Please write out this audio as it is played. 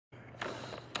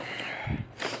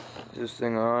this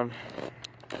thing on.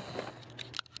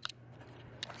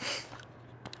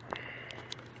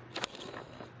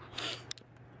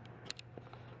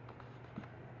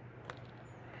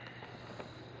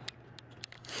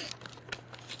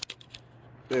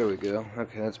 There we go.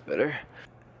 Okay, that's better.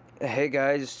 Hey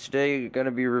guys, today we're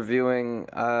gonna be reviewing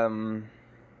a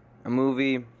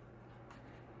movie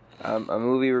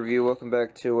review. Welcome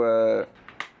back to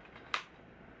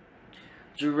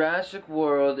Jurassic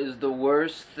World is the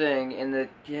worst thing in the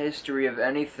history of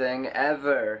anything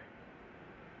ever.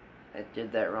 I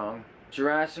did that wrong.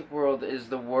 Jurassic World is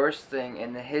the worst thing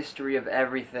in the history of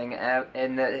everything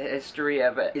is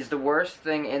the worst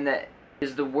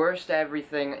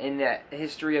everything in the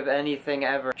history of anything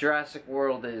ever. Jurassic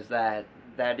World is that.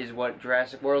 That is what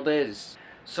Jurassic World is.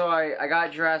 So I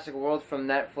got Jurassic World from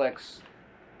Netflix,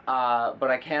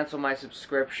 but I canceled my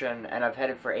subscription and I've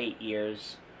had it for 8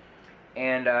 years.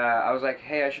 And I was like,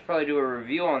 hey, I should probably do a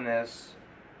review on this.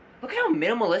 Look at how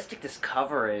minimalistic this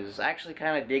cover is. I actually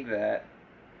kind of dig that.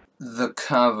 The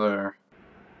cover.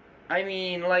 I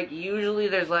mean, like, usually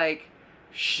there's, like,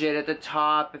 shit at the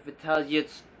top if it tells you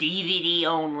it's DVD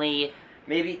only.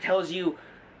 Maybe it tells you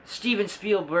Steven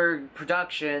Spielberg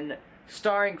production,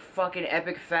 starring fucking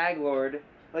Epic Faglord.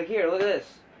 Like, here, look at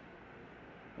this.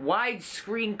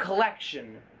 Widescreen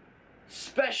collection.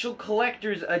 Special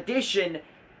collector's edition.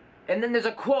 And then there's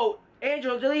a quote,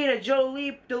 Angelina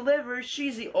Jolie delivers,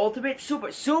 she's the ultimate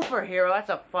superhero. That's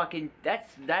a fucking,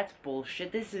 that's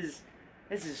bullshit. This is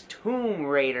Tomb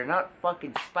Raider, not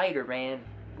fucking Spider-Man.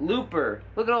 Looper,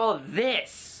 look at all of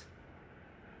this.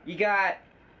 You got,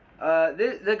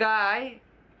 the guy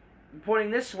pointing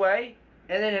this way,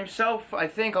 and then himself, I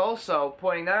think, also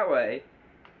pointing that way.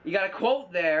 You got a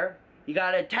quote there, you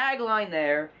got a tagline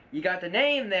there, you got the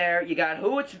name there, you got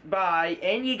who it's by,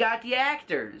 and you got the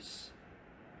actors.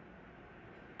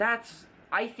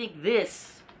 I think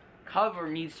this cover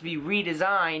needs to be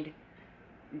redesigned.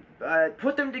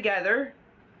 Put them together,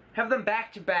 have them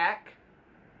back to back,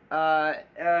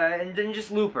 and then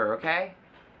just Looper, okay?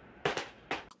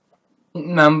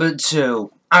 Number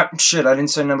 2. Shit, I didn't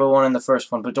say number 1 in the first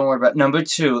one, but don't worry about it. Number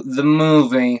 2, the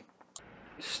movie.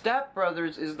 Step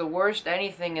Brothers is the worst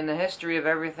anything in the history of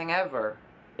everything ever.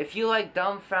 If you like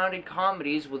dumbfounded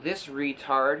comedies with this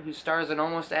retard who stars in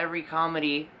almost every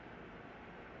comedy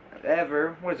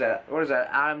ever, what is that,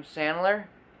 Adam Sandler?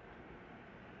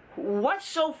 What's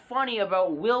so funny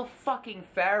about Will fucking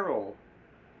Ferrell?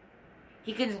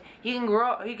 He can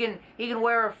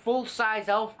wear a full-size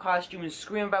elf costume and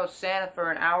scream about Santa for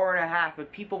an hour and a half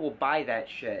and people will buy that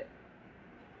shit.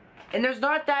 And there's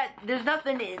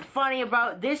nothing funny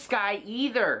about this guy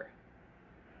either.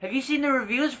 Have you seen the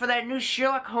reviews for that new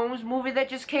Sherlock Holmes movie that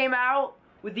just came out?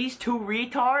 With these two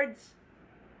retards?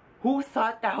 Who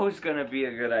thought that was gonna be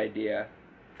a good idea?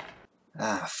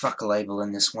 Ah, fuck a label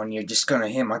in this one. You're just gonna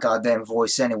hear my goddamn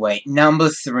voice anyway. Number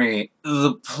 3,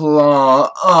 the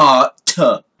plot.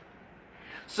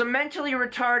 Some mentally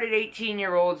retarded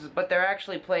 18-year-olds, but they're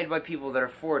actually played by people that are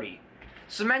 40.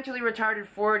 Some mentally retarded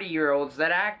 40-year-olds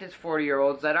that act as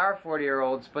 40-year-olds that are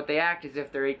 40-year-olds, but they act as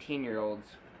if they're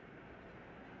 18-year-olds.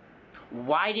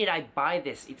 Why did I buy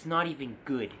this? It's not even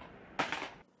good.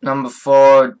 Number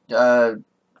 4,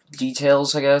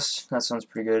 details, I guess. That sounds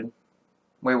pretty good.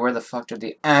 Wait, where the fuck did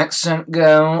the accent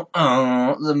go?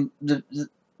 Oh,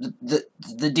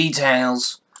 the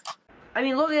details. I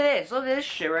mean, look at this. Look at this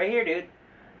shit right here, dude.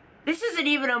 This isn't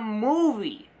even a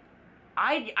movie.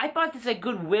 I bought this at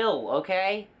Goodwill,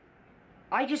 okay?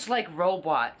 I just like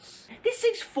robots. This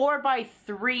thing's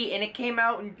 4x3 and it came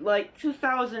out in like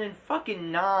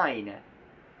 2009.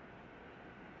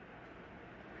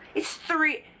 It's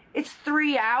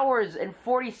 3 hours and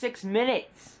 46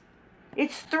 minutes.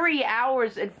 It's 3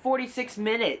 hours and 46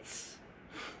 minutes.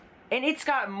 And it's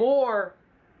got more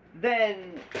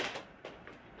than...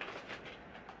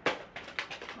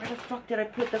 Where the fuck did I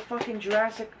put the fucking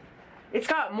Jurassic... It's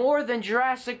got more than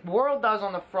Jurassic World does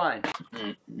on the front.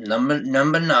 Number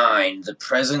 9, the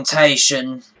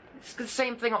presentation. It's the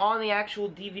same thing on the actual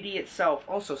DVD itself.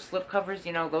 Also, slipcovers,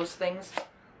 you know, those things.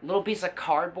 Little piece of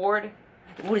cardboard.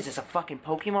 What is this, a fucking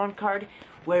Pokemon card?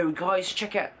 Where, guys,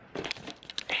 check out...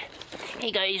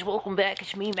 Hey guys, welcome back.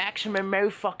 It's me, Maximum Mo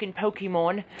fucking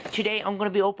Pokemon. Today, I'm gonna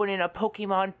be opening a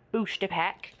Pokemon booster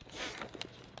pack.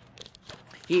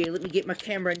 Here, let me get my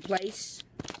camera in place.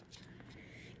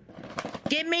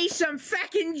 Give me some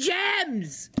fucking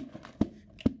gems!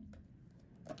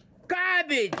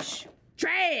 Garbage!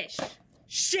 Trash!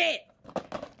 Shit!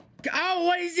 Oh,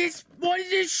 what is this? What is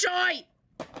this shite?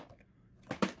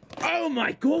 Oh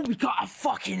my god, we got a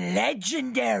fucking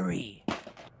legendary!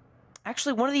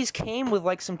 Actually, one of these came with,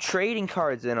 like, some trading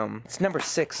cards in them. It's number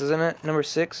 6, isn't it? Number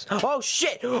 6? Oh,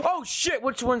 shit! Oh, shit!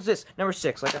 Which one's this? Number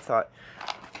 6, like I thought.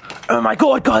 Oh my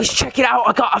god, guys, check it out!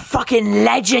 I got a fucking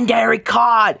legendary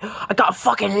card! I got a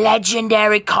fucking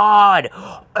legendary card!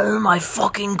 Oh my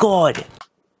fucking god!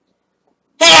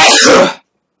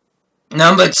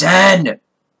 Number 10!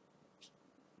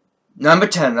 Number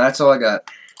 10, that's all I got.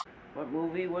 What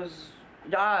movie was...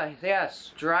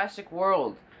 yes, Jurassic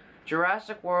World.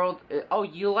 Jurassic World... Oh,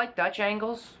 you like Dutch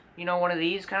angles? You know, one of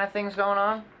these kind of things going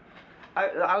on?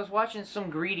 I was watching some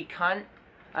greedy cunt.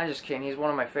 I'm just kidding, he's one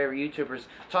of my favorite YouTubers.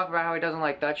 Talk about how he doesn't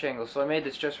like Dutch angles, so I made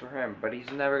this just for him, but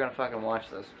he's never gonna fucking watch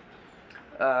this.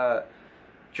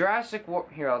 Jurassic World...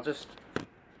 Here, I'll just...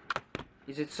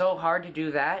 Is it so hard to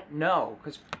do that? No,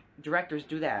 because directors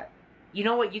do that. You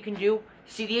know what you can do?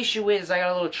 See, the issue is I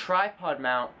got a little tripod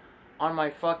mount on my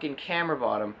fucking camera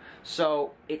bottom,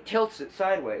 so it tilts it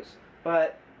sideways.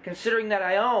 But considering that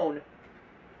I own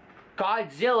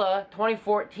Godzilla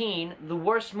 2014, the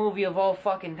worst movie of all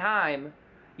fucking time,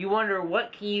 you wonder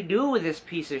what can you do with this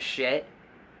piece of shit.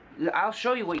 I'll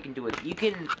show you what you can do with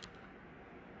it.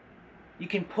 You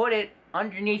can put it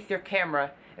underneath your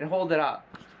camera and hold it up.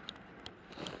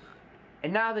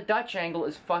 And now the Dutch angle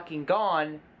is fucking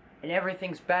gone, and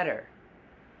everything's better.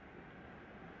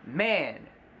 Man,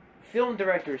 film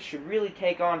directors should really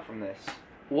take on from this.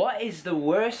 What is the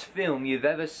worst film you've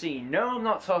ever seen? No, I'm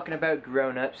not talking about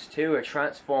Grown Ups 2 or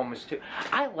Transformers 2.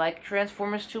 I like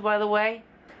Transformers 2, by the way.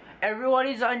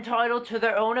 Everybody's entitled to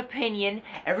their own opinion.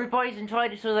 Everybody's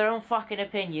entitled to their own fucking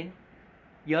opinion.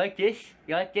 You like this?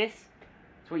 You like this?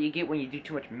 That's what you get when you do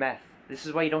too much meth. This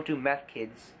is why you don't do meth,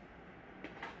 kids.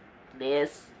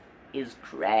 This is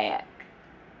crack.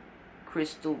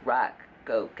 Crystal rock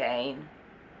cocaine.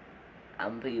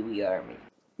 I'm Pee Wee Army.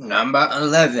 Number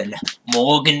 11,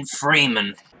 Morgan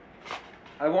Freeman.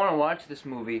 I want to watch this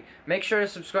movie. Make sure to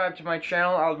subscribe to my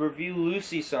channel. I'll review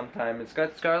Lucy sometime. It's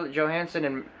got Scarlett Johansson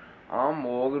and I'm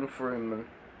Morgan Freeman.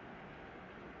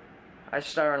 I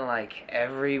star in like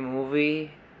every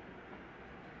movie.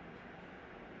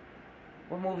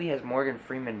 What movie has Morgan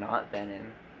Freeman not been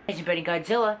in? Hasn't been in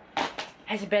Godzilla.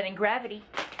 Hasn't been in Gravity.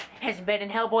 Hasn't been in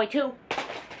Hellboy 2.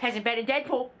 Hasn't been in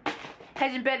Deadpool.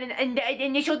 Hasn't been in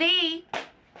Initial D.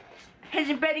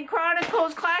 Hasn't been in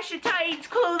Chronicles, Clash of Titans,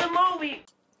 Clue the movie.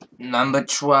 Number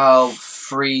 12,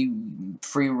 free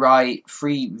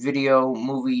video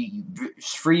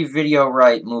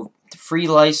right move,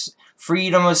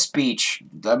 freedom of speech,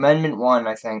 Amendment 1,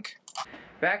 I think.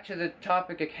 Back to the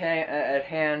topic at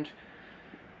hand.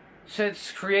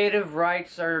 Since creative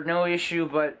rights are no issue,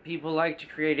 but people like to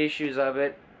create issues of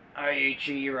it.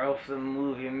 IHE, Ralph the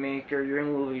Movie Maker, your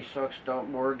movie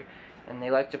sucks.org. And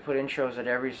they like to put intros at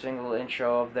every single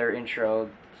intro of their intro,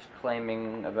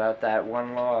 claiming about that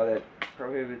one law that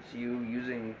prohibits you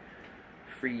using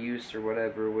free use or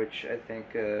whatever, which I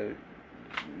think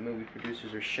movie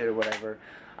producers are shit or whatever.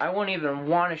 I won't even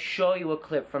want to show you a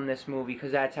clip from this movie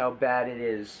because that's how bad it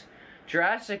is.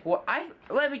 Jurassic,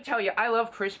 let me tell you, I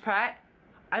love Chris Pratt.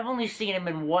 I've only seen him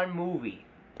in one movie.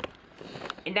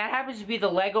 And that happens to be the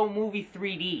Lego Movie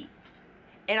 3D.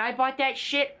 And I bought that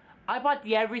shit. I bought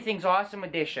the Everything's Awesome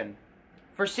edition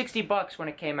for $60 when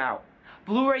it came out.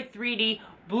 Blu-ray 3D,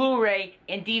 Blu-ray,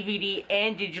 and DVD,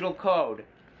 and digital code.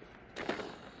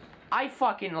 I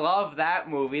fucking love that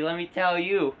movie, let me tell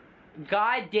you.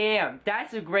 God damn,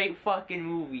 that's a great fucking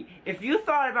movie. If you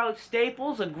thought about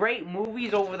staples of great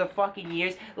movies over the fucking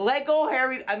years, the Lego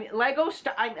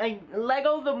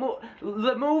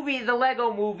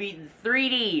movie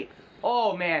 3D.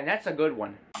 Oh man, that's a good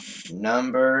one.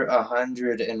 Number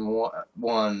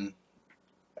 101,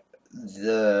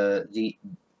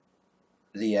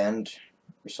 the end,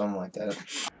 or something like that.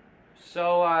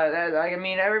 So, I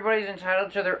mean, everybody's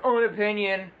entitled to their own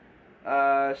opinion,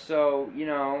 so, you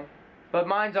know, but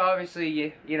mine's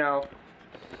obviously, you know,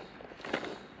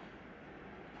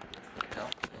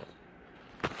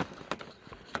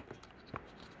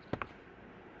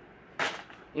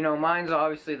 mine's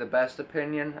obviously the best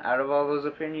opinion out of all those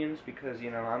opinions, because, you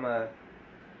know, I'm a,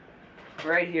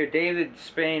 right here, David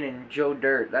Spain and Joe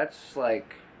Dirt, that's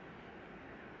like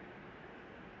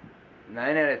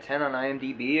 9 out of 10 on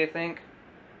IMDb, I think.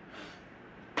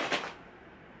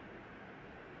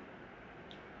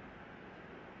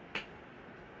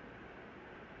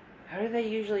 How do they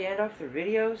usually end off their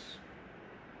videos?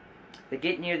 They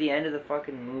get near the end of the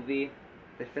fucking movie,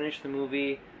 they finish the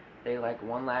movie, they like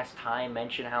one last time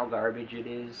mention how garbage it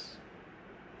is,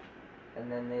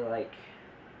 and then they like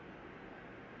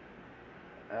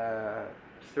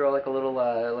throw like a little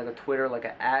like a Twitter, like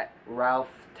a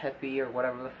 @Ralph Tepe or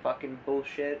whatever the fucking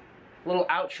bullshit. little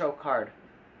outro card.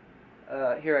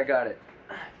 Here, I got it.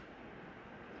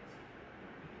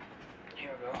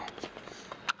 Here we go.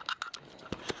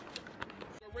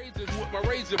 My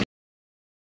razor.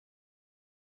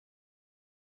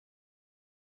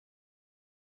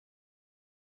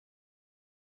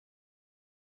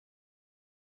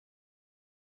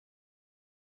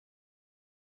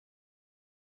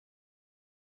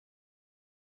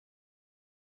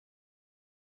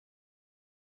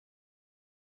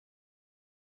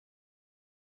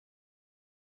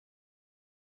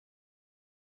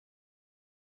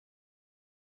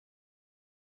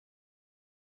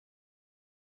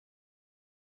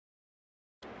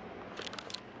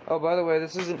 Oh, by the way,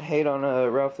 this isn't hate on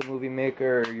Ralph the Movie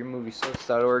Maker or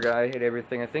YourMovieSucks.org. I hate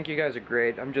everything. I think you guys are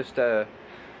great. I'm just I'm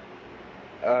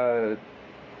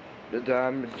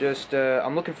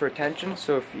looking for attention.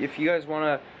 So if you guys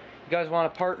wanna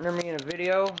partner me in a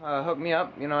video, hook me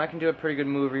up. You know, I can do a pretty good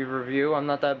movie review. I'm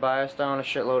not that biased. I own a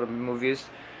shitload of movies.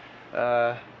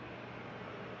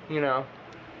 You know,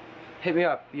 hit me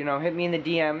up. You know, hit me in the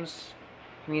DMs.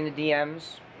 Hit me in the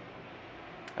DMs.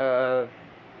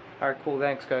 Alright, cool,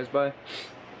 thanks guys, bye.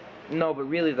 No, but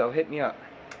really though, hit me up.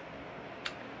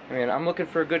 I mean, I'm looking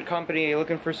for a good company,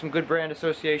 looking for some good brand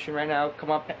association right now. Come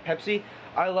on, Pepsi.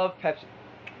 I love Pepsi.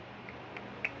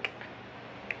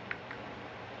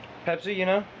 Pepsi, you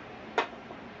know?